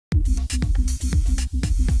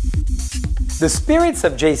The spirits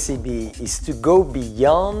of JCB is to go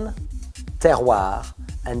beyond terroir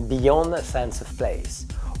and beyond a sense of place.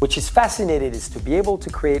 Which is fascinating is to be able to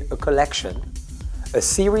create a collection, a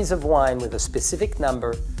series of wine with a specific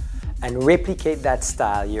number, and replicate that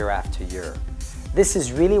style year after year. This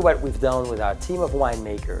is really what we've done with our team of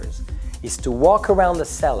winemakers, is to walk around the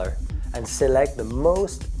cellar and select the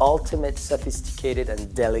most ultimate, sophisticated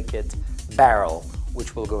and delicate barrel,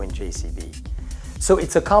 which will go in JCB. So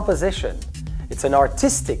it's a composition, it's an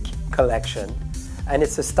artistic collection, and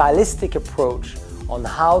it's a stylistic approach on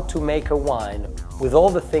how to make a wine with all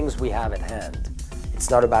the things we have at hand. It's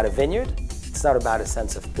not about a vineyard, it's not about a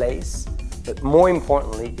sense of place, but more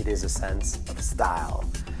importantly, it is a sense of style.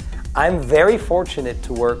 I'm very fortunate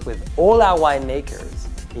to work with all our winemakers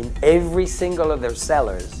in every single of their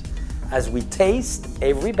cellars. As we taste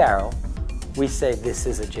every barrel, we say this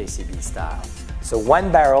is a JCB style. So one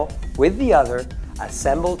barrel with the other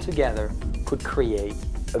assembled together could create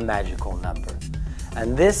a magical number.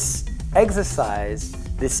 And this exercise,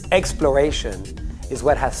 this exploration, is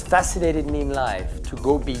what has fascinated me in life, to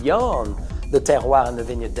go beyond the terroir and the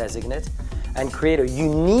vineyard designate and create a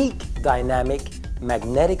unique, dynamic,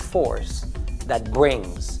 magnetic force that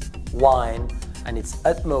brings wine and its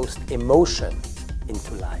utmost emotion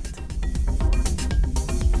into light.